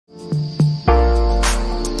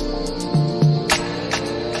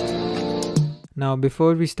Now,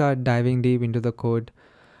 before we start diving deep into the code,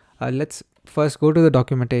 let's first go to the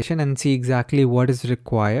documentation and see exactly what is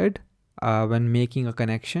required when making a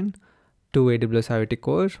connection to AWS IoT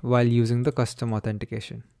Core while using the custom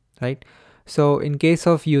authentication, right? So in case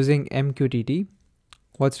of using MQTT,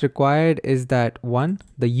 what's required is that one,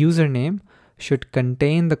 the username should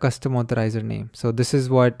contain the custom authorizer name. So this is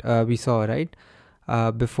what we saw, right?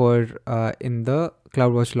 Before in the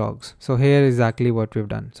CloudWatch logs. So here is exactly what we've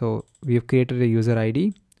done. So we've created a user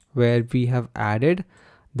ID where we have added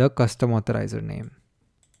the custom authorizer name.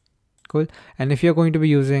 Cool. And if you're going to be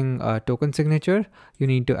using a token signature, you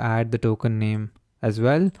need to add the token name as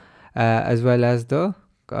well as the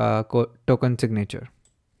token signature.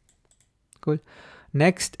 Cool.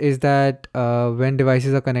 Next is that when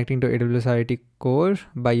devices are connecting to AWS IoT Core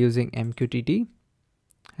by using MQTT,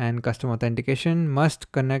 and custom authentication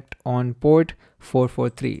must connect on port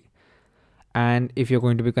 443. And if you're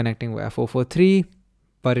going to be connecting via 443,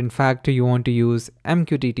 but in fact you want to use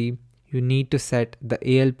MQTT, you need to set the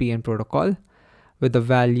ALPN protocol with the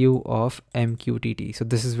value of MQTT. So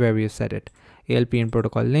this is where we have set it. ALPN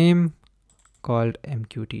protocol name called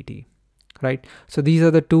MQTT, right? So these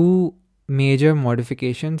are the two major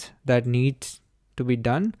modifications that needs to be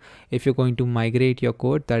done if you're going to migrate your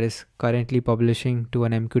code that is currently publishing to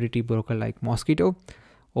an MQTT broker like Mosquitto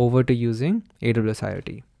over to using AWS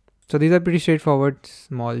IoT. So these are pretty straightforward,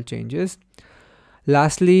 small changes.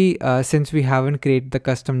 Lastly, since we haven't created the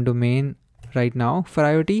custom domain right now for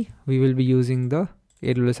IoT, we will be using the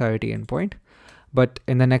AWS IoT endpoint. But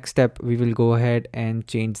in the next step, we will go ahead and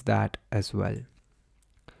change that as well.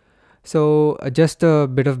 So just a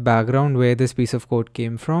bit of background where this piece of code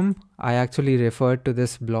came from. I actually referred to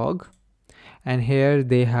this blog, and here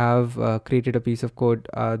they have created a piece of code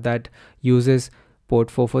that uses port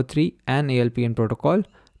 443 and ALPN protocol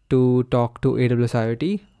to talk to AWS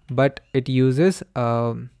IoT, but it uses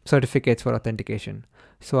certificates for authentication.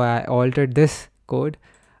 So I altered this code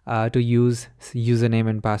to use username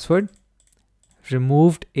and password,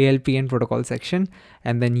 removed ALPN protocol section,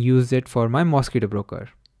 and then used it for my Mosquitto broker.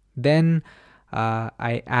 Then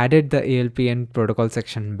I added the ALPN protocol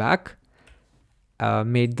section back,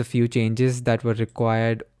 made the few changes that were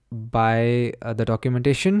required by the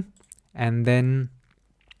documentation, and then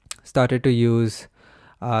started to use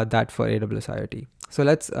that for AWS IoT. So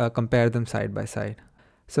let's compare them side by side.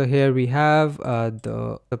 So here we have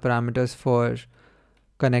the parameters for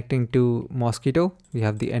connecting to Mosquitto. We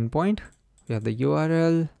have the endpoint, we have the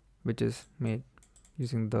URL, which is made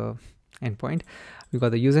using the endpoint. We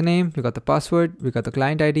got the username, we got the password, we got the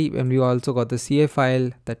client ID, and we also got the CA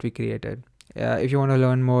file that we created. If you want to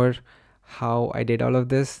learn more how I did all of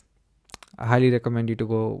this, I highly recommend you to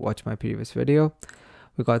go watch my previous video.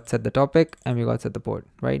 We got set the topic and we got set the port,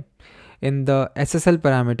 right? In the SSL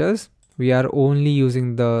parameters, we are only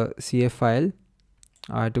using the CA file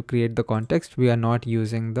to create the context. We are not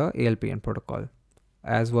using the ALPN protocol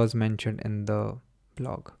as was mentioned in the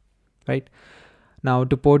blog, right? Now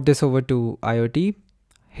to port this over to IoT,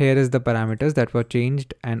 here is the parameters that were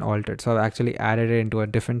changed and altered. So I've actually added it into a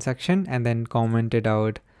different section and then commented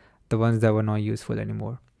out the ones that were not useful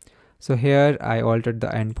anymore. So here I altered the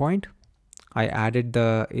endpoint, I added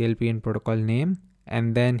the ALPN protocol name,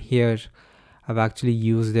 and then here I've actually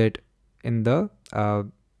used it in the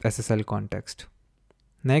SSL context.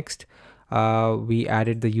 Next, we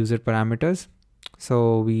added the user parameters.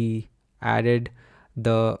 So we added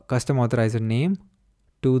the custom authorizer name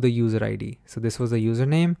to the user ID. So this was the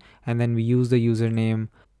username, and then we use the username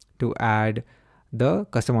to add the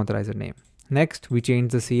custom authorizer name. Next, we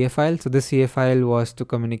changed the CA file. So this CA file was to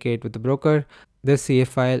communicate with the broker. This CA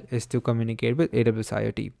file is to communicate with AWS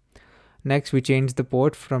IoT. Next, we changed the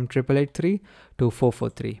port from 8883 to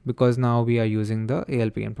 443 because now we are using the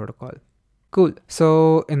ALPN protocol. Cool.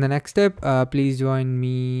 So in the next step, please join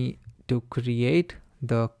me to create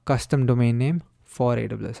the custom domain name for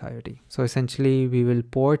AWS IoT. So essentially we will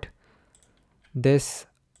port this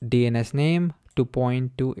DNS name to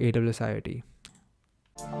point to AWS IoT.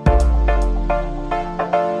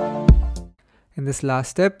 In this last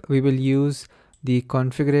step, we will use the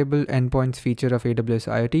configurable endpoints feature of AWS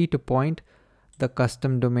IoT to point the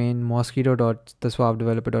custom domain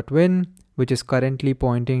mosquitto.theswapdeveloper.win, which is currently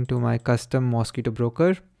pointing to my custom Mosquitto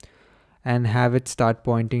broker, and have it start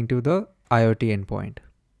pointing to the IoT endpoint,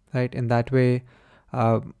 right? In that way,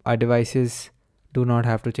 our devices do not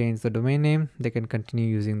have to change the domain name. They can continue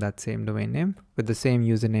using that same domain name with the same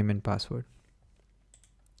username and password.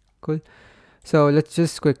 Cool. So let's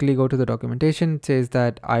just quickly go to the documentation. It says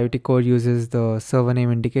that IoT Core uses the server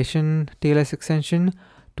name indication TLS extension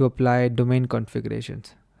to apply domain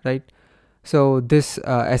configurations, right? So this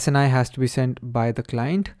SNI has to be sent by the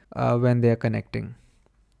client when they are connecting,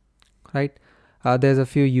 right? There's a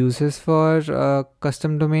few uses for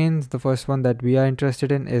custom domains. The first one that we are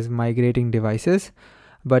interested in is migrating devices.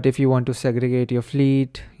 But if you want to segregate your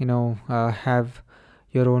fleet, have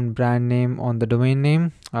your own brand name on the domain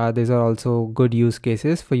name, these are also good use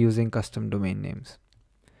cases for using custom domain names.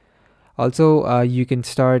 Also, you can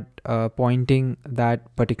start pointing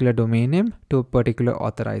that particular domain name to a particular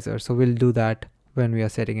authorizer. So we'll do that when we are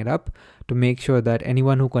setting it up to make sure that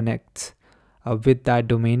anyone who connects with that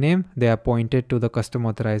domain name, they are pointed to the custom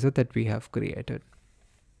authorizer that we have created.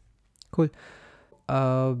 Cool.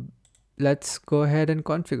 Let's go ahead and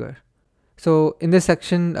configure. So in this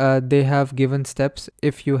section, they have given steps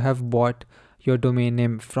if you have bought your domain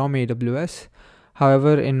name from AWS.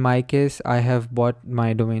 However, in my case, I have bought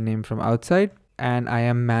my domain name from outside and I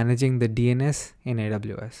am managing the DNS in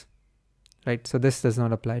AWS, right? So this does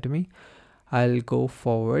not apply to me. I'll go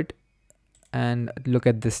forward and look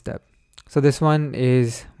at this step. So this one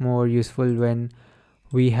is more useful when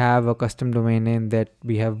we have a custom domain name that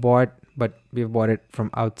we have bought, but we've bought it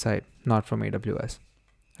from outside, not from AWS.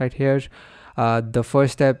 Right here, the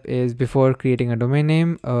first step is before creating a domain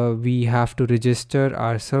name, we have to register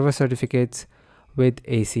our server certificates with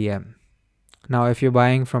ACM. Now, if you're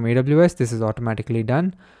buying from AWS, this is automatically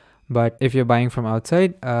done. But if you're buying from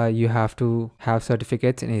outside, you have to have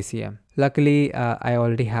certificates in ACM. Luckily, I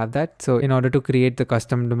already have that. So in order to create the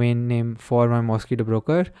custom domain name for my Mosquitto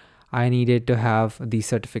broker, I needed to have these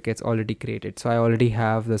certificates already created. So I already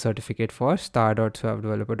have the certificate for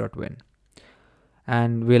star.swapdeveloper.win.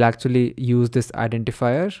 And we'll actually use this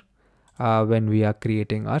identifier when we are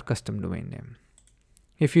creating our custom domain name.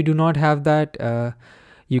 If you do not have that,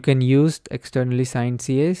 you can use externally signed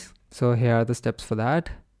CAs. So here are the steps for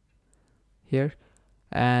that here.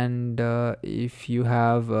 And if you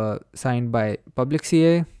have signed by public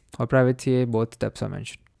CA or private CA, both steps are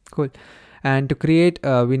mentioned. Cool. And to create,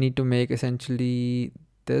 we need to make essentially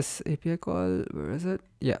this API call. Where is it?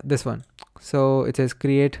 Yeah, this one. So it says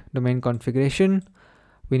create domain configuration.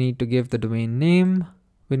 We need to give the domain name.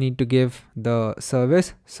 We need to give the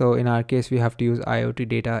service. So in our case, we have to use IoT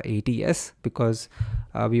data ATS because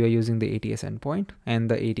we were using the ATS endpoint and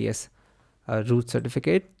the ATS root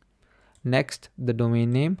certificate. Next, the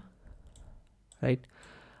domain name, right?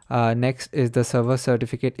 Next is the server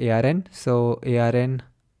certificate ARN. So ARN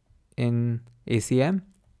in ACM.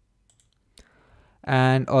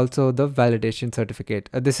 And also the validation certificate.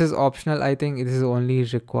 This is optional. I think this is only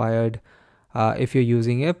required if you're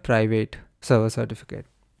using a private server certificate.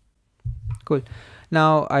 Cool.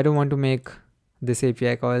 Now I don't want to make this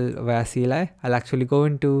API call via CLI. I'll actually go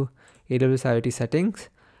into AWS IoT settings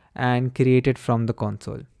and create it from the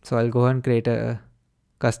console. So I'll go and create a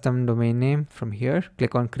custom domain name from here.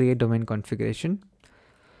 Click on create domain configuration.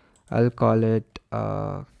 I'll call it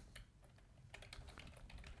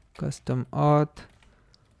custom auth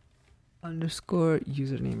underscore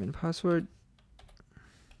username and password,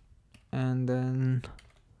 and then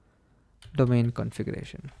domain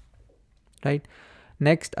configuration, right?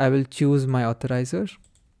 Next, I will choose my authorizer.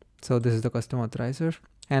 So this is the custom authorizer,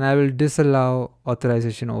 and I will disallow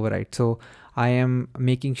authorization override. So I am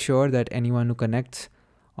making sure that anyone who connects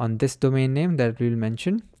on this domain name that we'll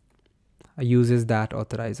mention uses that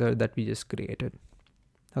authorizer that we just created.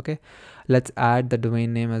 Okay, let's add the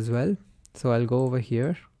domain name as well. So I'll go over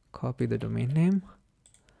here, copy the domain name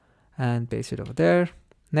and paste it over there.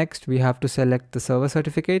 Next, we have to select the server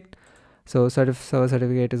certificate. So server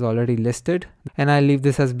certificate is already listed, and I leave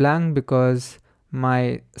this as blank because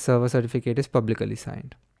my server certificate is publicly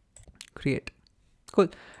signed. Create. Cool.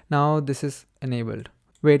 Now this is enabled.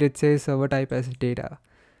 Wait, it says server type as data.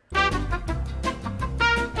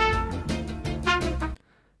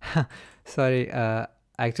 Sorry, I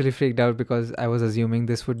actually freaked out because I was assuming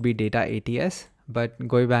this would be data ATS, but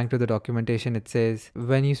going back to the documentation, it says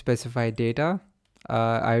when you specify data,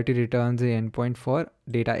 IoT returns the endpoint for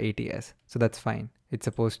data ATS. So that's fine. It's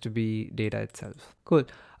supposed to be data itself. Cool.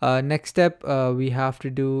 Next step we have to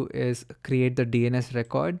do is create the DNS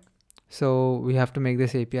record. So we have to make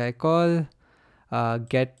this API call,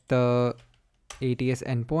 get the ATS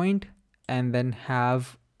endpoint, and then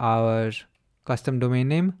have our custom domain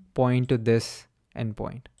name point to this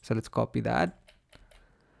endpoint. So let's copy that.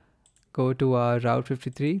 Go to our Route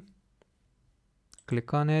 53,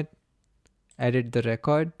 click on it, edit the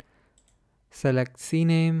record, select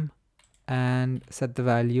CNAME, and set the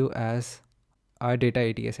value as our data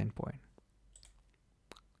ATS endpoint.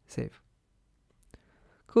 Save.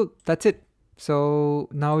 Cool, that's it. So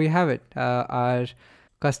now we have it. Our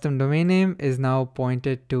custom domain name is now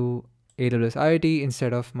pointed to AWS IoT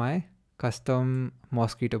instead of my custom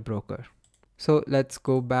mosquito broker. So let's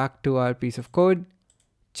go back to our piece of code,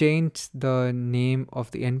 change the name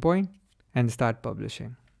of the endpoint, and start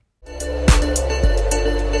publishing.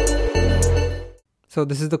 So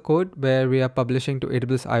this is the code where we are publishing to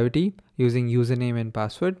AWS IoT using username and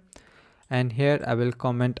password. And here I will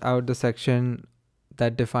comment out the section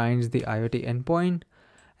that defines the IoT endpoint,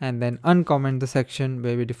 and then uncomment the section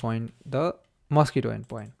where we define the mosquito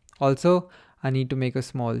endpoint. Also, I need to make a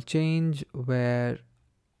small change where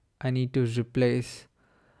I need to replace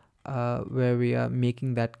where we are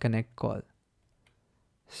making that connect call.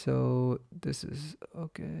 So this is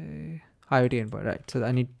okay. IoT endpoint, right? So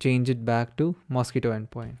I need to change it back to mosquito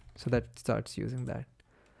endpoint. So that starts using that.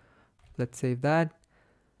 Let's save that,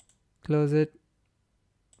 close it.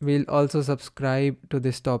 We'll also subscribe to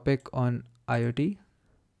this topic on IoT.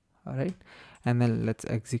 All right. And then let's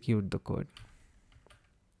execute the code.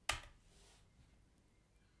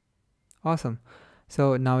 Awesome.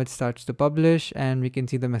 So now it starts to publish and we can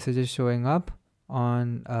see the messages showing up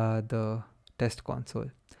on the test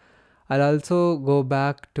console. I'll also go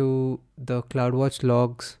back to the CloudWatch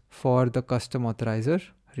logs for the custom authorizer,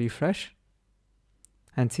 refresh,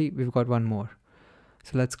 and see we've got one more.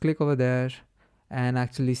 So let's click over there and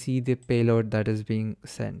actually see the payload that is being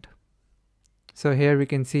sent. So here we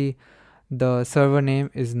can see the server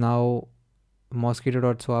name is now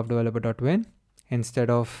mosquito.swapdeveloper.win instead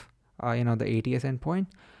of the ATS endpoint,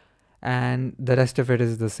 and the rest of it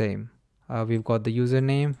is the same. We've got the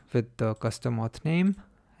username with the custom auth name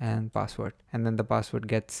and password, and then the password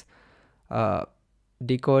gets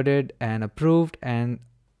decoded and approved, and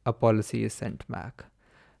a policy is sent back.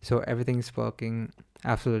 So everything's working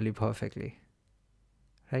absolutely perfectly,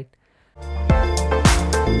 right?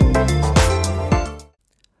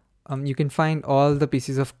 You can find all the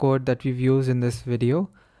pieces of code that we've used in this video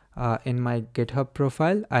in my GitHub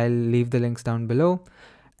profile. I'll leave the links down below.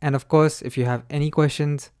 And of course, if you have any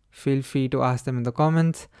questions, feel free to ask them in the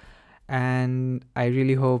comments. And I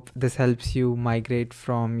really hope this helps you migrate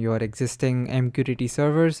from your existing MQTT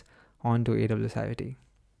servers onto AWS IoT.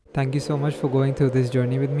 Thank you so much for going through this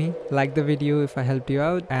journey with me. Like the video if I helped you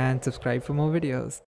out, and subscribe for more videos.